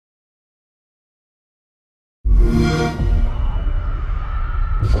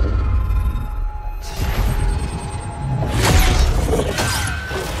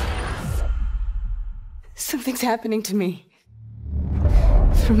Something's happening to me.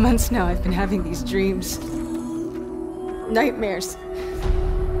 For months now, I've been having these dreams. Nightmares.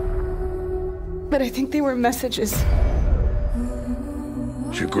 But I think they were messages.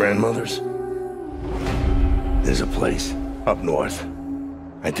 It's your grandmother's? There's a place up north.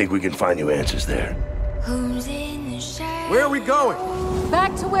 I think we can find you answers there. Where are we going?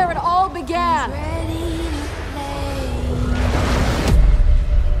 Back to where it all began.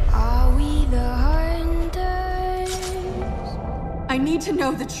 Are we the hunters? I need to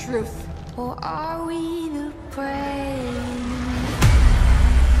know the truth. Or are we the prey?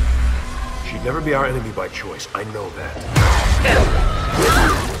 She'd never be our enemy by choice, I know that.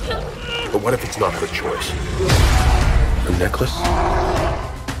 But what if it's not her choice? The necklace?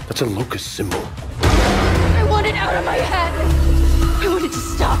 That's a locust symbol. I want it out of my head. I want it to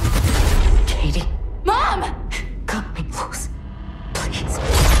stop. Katie. Mom! Cut me close. Please.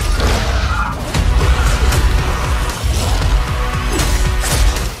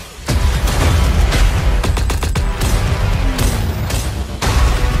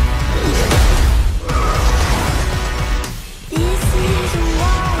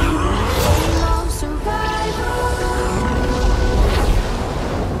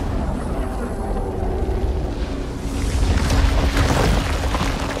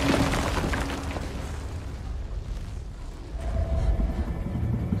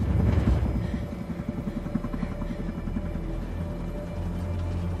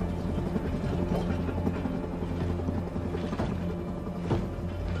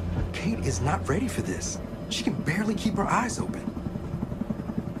 Is not ready for this. She can barely keep her eyes open.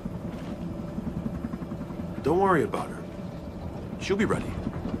 Don't worry about her. She'll be ready.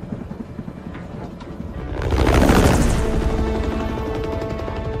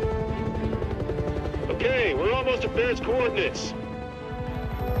 Okay, we're almost at Baird's coordinates.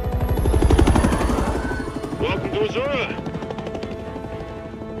 Welcome to Azura.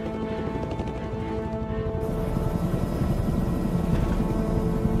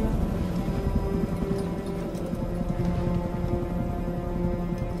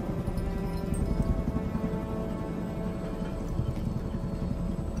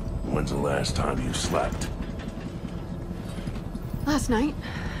 When's the last time you slept? Last night.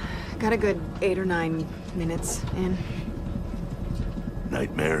 Got a good 8 or 9 minutes in.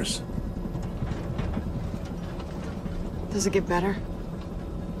 Nightmares? Does it get better?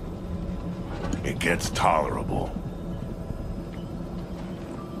 It gets tolerable.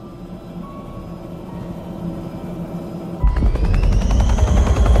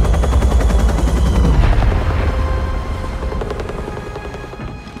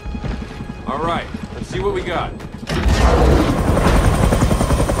 All right, let's see what we got.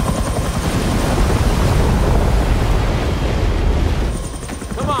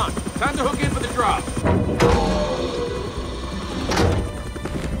 Come on, time to hook in for the drop.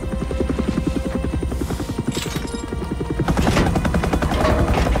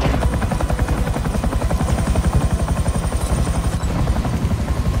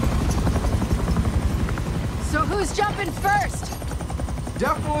 So who's jumping first?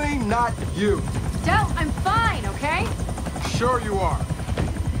 Definitely not you. Del, I'm fine, okay? Sure you are.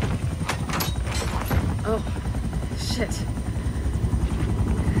 Oh, shit.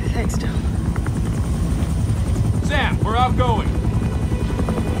 Thanks, Del. Sam, we're outgoing.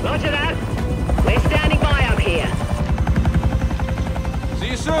 Roger that. We're standing by up here. See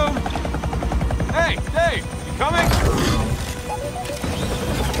you soon. Hey, Dave, you coming?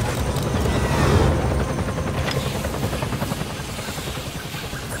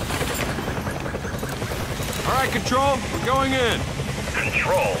 All right, Control, we're going in.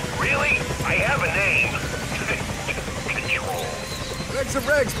 Control? Really? I have a name. Control. Regs are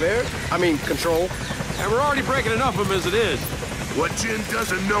regs, Baird. I mean, Control. And we're already breaking enough of them as it is. What Jin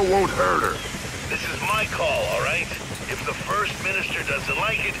doesn't know won't hurt her. This is my call, all right? If the First Minister doesn't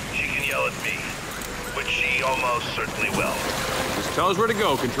like it, she can yell at me. Which she almost certainly will. Just tell us where to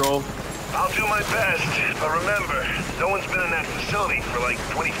go, Control. I'll do my best, but remember, no one's been in that facility for like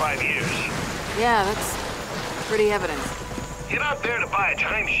 25 years. Yeah, that's pretty evident. You're not there to buy a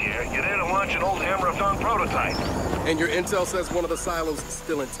timeshare. You're there to launch an old hammer-of-dawn prototype. And your intel says one of the silos is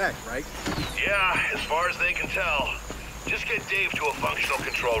still intact, right? Yeah, as far as they can tell. Just get Dave to a functional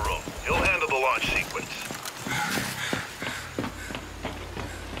control room. He'll handle the launch sequence.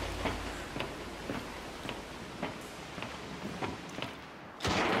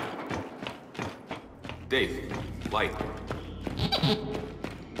 Dave, light.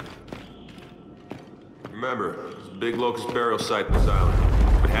 Remember, there's a big locust burial site in this island.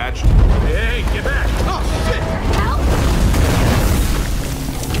 But hatch. Hey, get back! Oh, shit! Help!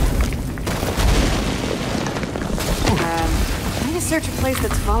 search a place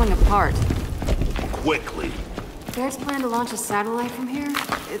that's falling apart. Quickly. Bear's plan to launch a satellite from here?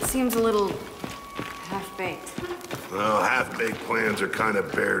 It seems a little... half-baked. Well, half-baked plans are kind of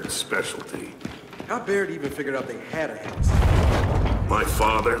Baird's specialty. How Baird even figured out they had a house? My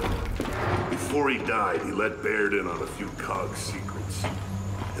father, before he died, he let Baird in on a few COG secrets.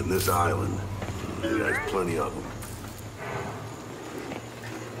 And this island, he has plenty of them.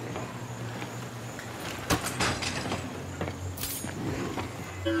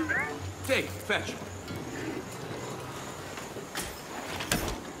 Take, fetch.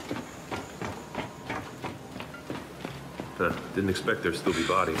 Didn't expect there'd still be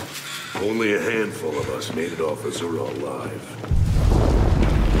bodies. Only a handful of us made it off Azura alive.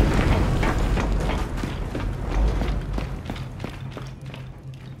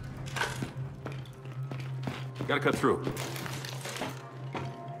 Gotta cut through.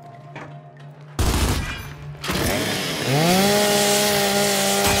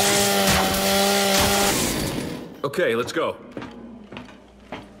 Okay, let's go.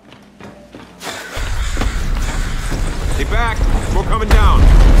 Stay back! More coming down!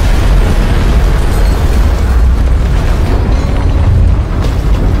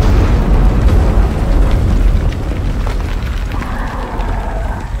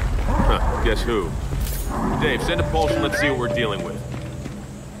 Huh, guess who? Dave, send a pulse and let's see what we're dealing with.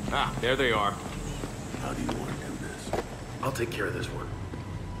 Ah, there they are. How do you want to do this? I'll take care of this one.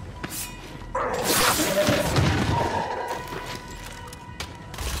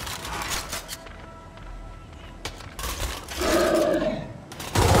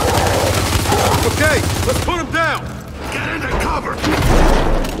 Okay, let's put him down! Get into cover!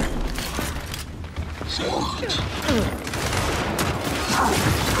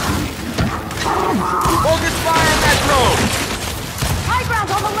 Focus fire on that drone! High ground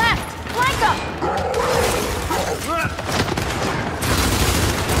on the left! Flank up!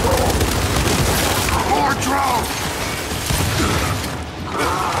 More drones!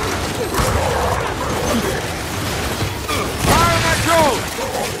 Fire on that drone!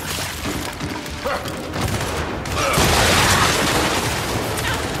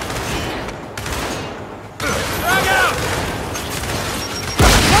 Drag out!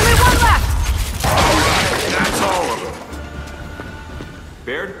 Only one left! That's all of them.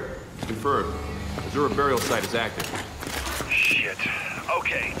 Baird? Confirmed. Azura burial site is active. Shit.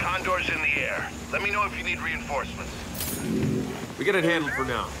 Okay, Condor's in the air. Let me know if you need reinforcements. We get it handled for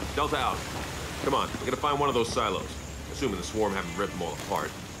now. Delta out. Come on, we gotta find one of those silos. Assuming the swarm haven't ripped them all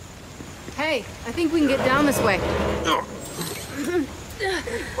apart. Hey, I think we can get down this way.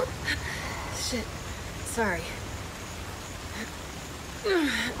 Shit. Sorry.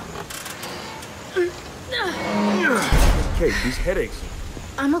 Kate, these headaches.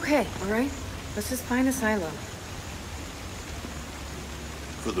 I'm okay, alright? Let's just find a silo.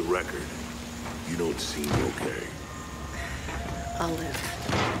 For the record, you don't seem okay. I'll live.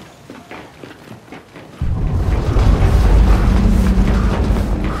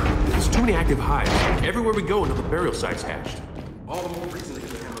 There's too many active hives. Everywhere we go, another burial site's hatched. All the more reason to get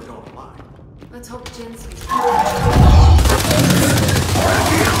the hammer going alive. Let's hope Jin's...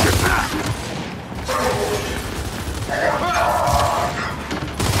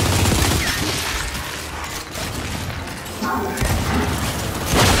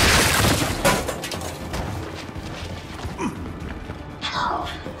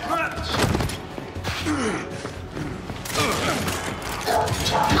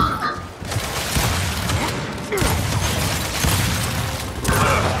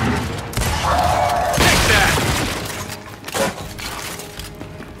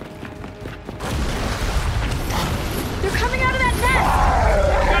 They're coming out of that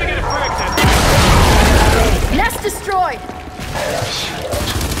nest! Gotta get it fragged! Nest destroyed!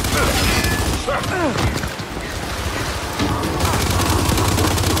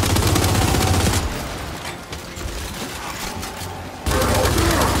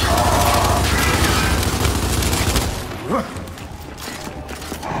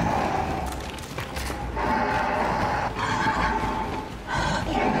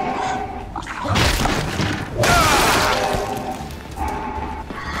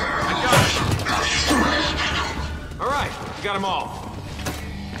 Got them all.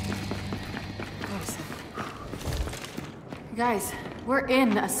 Guys, we're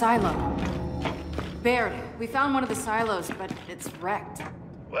in a silo. Baird, we found one of the silos, but it's wrecked.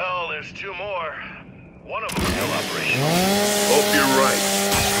 Well, there's two more. One of them still operational. Hope you're right.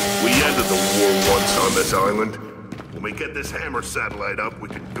 We ended the war once on this island. When we get this hammer satellite up, we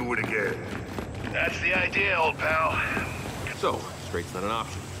can do it again. That's the idea, old pal. So, straight's not an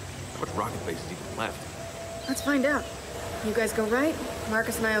option. How much rocket base is even left? Let's find out. You guys go right,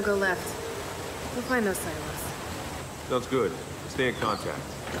 Marcus and I'll go left. We'll find those silos. Sounds good. Stay in contact.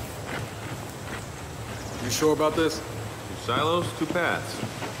 You sure about this? 2 silos, 2 paths.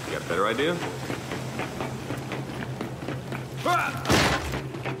 You got a better idea?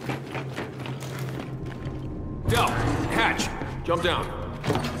 Del, hatch! Jump down.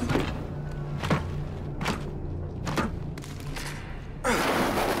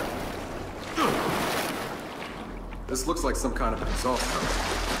 This looks like some kind of exhaust tunnel.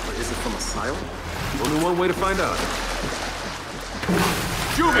 But is it from a silo? Only one way to find out.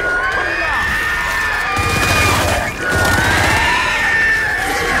 Juvie! Put it down!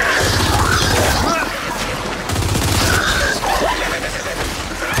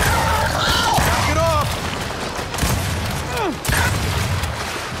 Knock it off!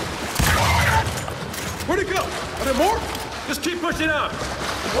 Where'd it go? Are there more? Just keep pushing out!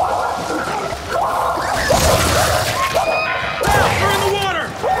 They're in the water!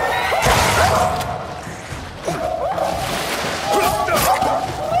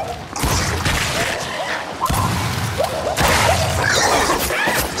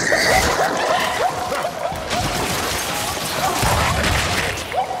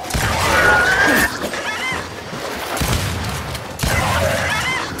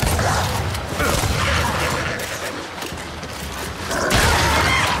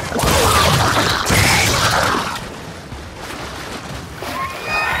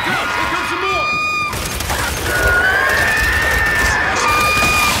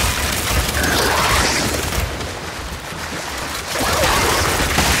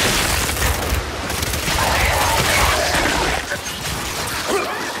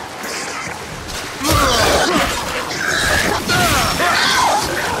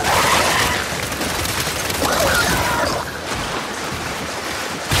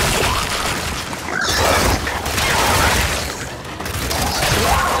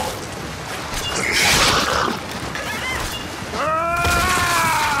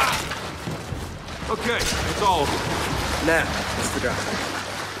 Okay, it's all over. Now, what's the guy?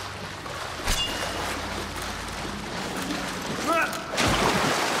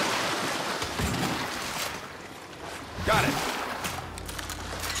 Got it.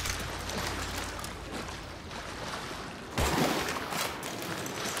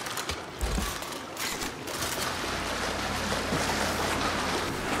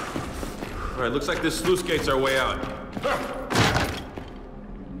 All right, looks like this sluice gate's our way out.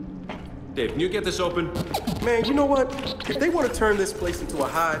 Dave, can you get this open? Man, you know what? If they want to turn this place into a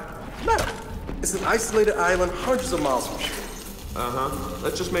hive, let them. It's an isolated island hundreds of miles from shore. Uh-huh.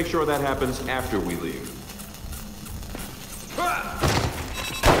 Let's just make sure that happens after we leave.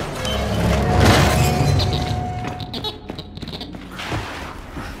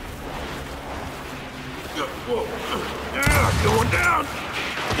 Going down!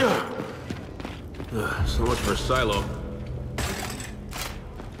 So much for a silo.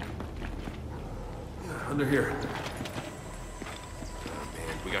 Under here. Oh,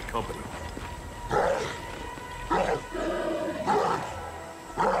 man, we got company.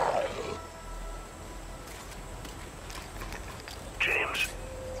 James,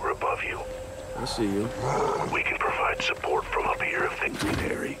 we're above you. I see you. We can provide support from up here if things get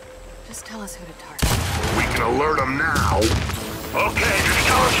hairy. Just tell us who to target. We can alert them now. Okay, just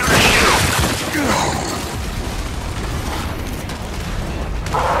tell us who to shoot.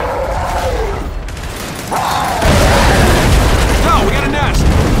 No, we got a nest!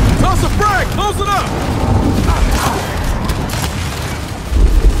 Toss a frag! Close it up!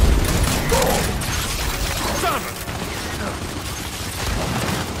 Son of a...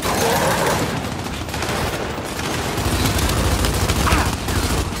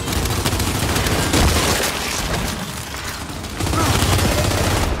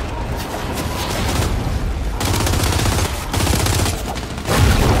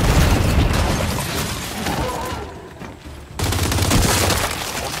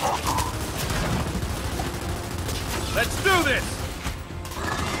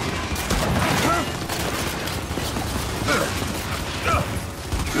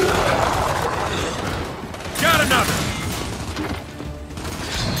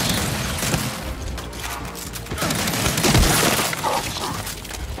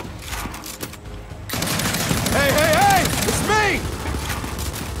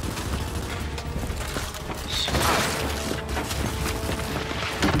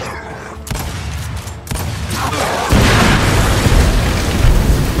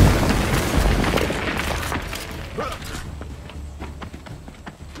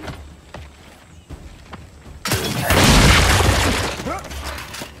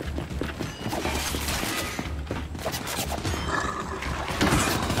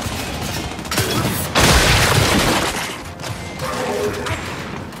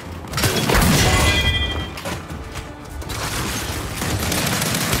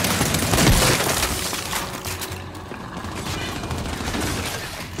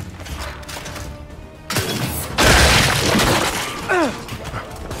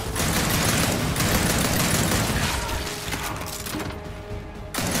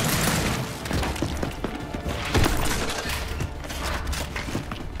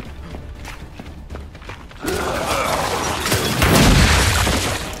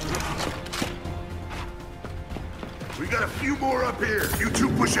 here. You two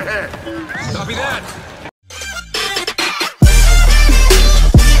push ahead. Copy that.